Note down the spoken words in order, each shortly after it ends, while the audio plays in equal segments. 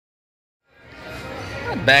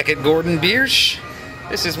Back at Gordon Biersch.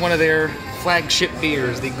 This is one of their flagship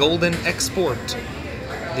beers, the Golden Export.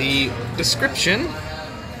 The description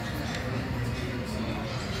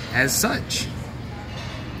as such.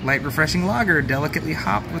 Light refreshing lager, delicately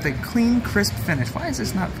hopped with a clean, crisp finish. Why is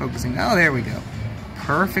this not focusing? Oh, there we go.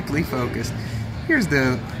 Perfectly focused. Here's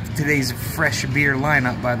today's fresh beer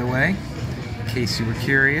lineup, by the way, in case you were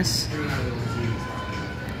curious.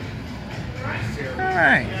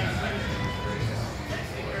 Alright.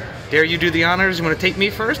 Dare you do the honors? You want to take me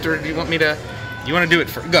first, or do you want me to... You want to do it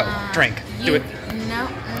first? Go, drink. Do it. No,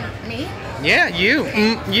 me? Yeah, you.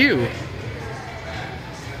 You.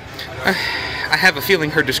 I have a feeling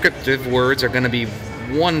her descriptive words are going to be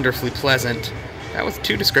wonderfully pleasant. That was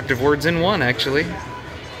 2 descriptive words in one, actually.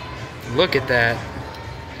 Look at that.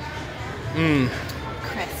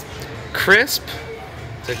 Crisp. Crisp?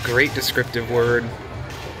 It's a great descriptive word.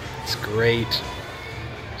 It's great.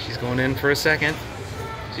 She's going in for a second.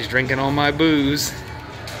 She's drinking all my booze.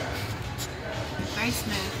 Very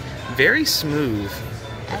smooth. Very smooth.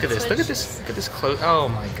 Look at this. Look at this. Look at this close. Oh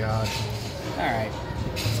my god. Alright.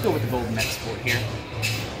 Let's go with the Golden Export here.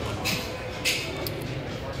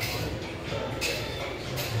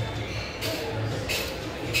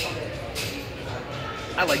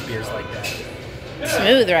 I like beers like that.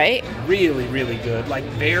 Smooth, right? Really, really good. Like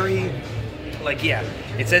very, like yeah,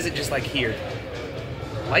 it says it just like here.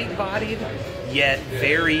 Light-bodied, yet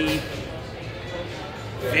very,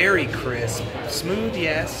 very crisp. Smooth,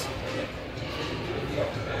 yes.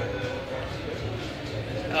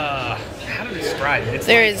 How to describe it?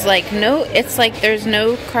 It's like there's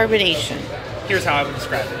no carbonation. Here's how I would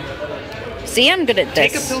describe it. See, I'm good at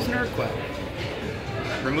Take a this. Pilsner Urquell.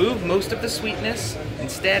 Remove most of the sweetness.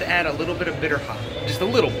 Instead, add a little bit of bitter hop. Just a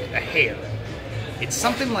little bit, a hair. It's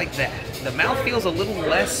something like that. The mouth feels a little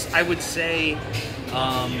less, I would say,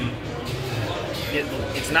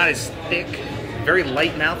 it's not as thick. Very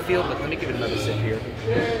light mouthfeel, but let me give it another sip here.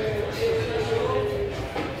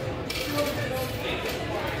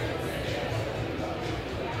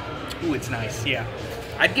 Ooh, it's nice, yeah.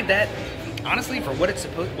 I'd give that, honestly, for what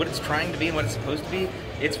it's trying to be and what it's supposed to be,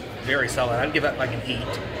 it's very solid. I'd give that like an 8.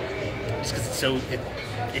 Just because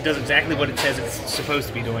it does exactly what it says it's supposed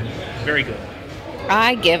to be doing. Very good.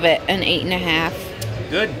 I give it an 8.5.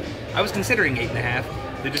 Good. I was considering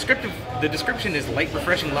 8.5. The description is light,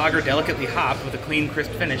 refreshing lager, delicately hopped with a clean,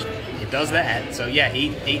 crisp finish. It does that. So yeah,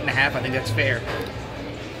 8.5. I think that's fair.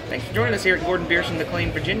 Thanks for joining us here at Gordon Biersch in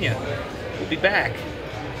McLean, Virginia. We'll be back.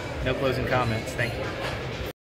 No closing comments. Thank you.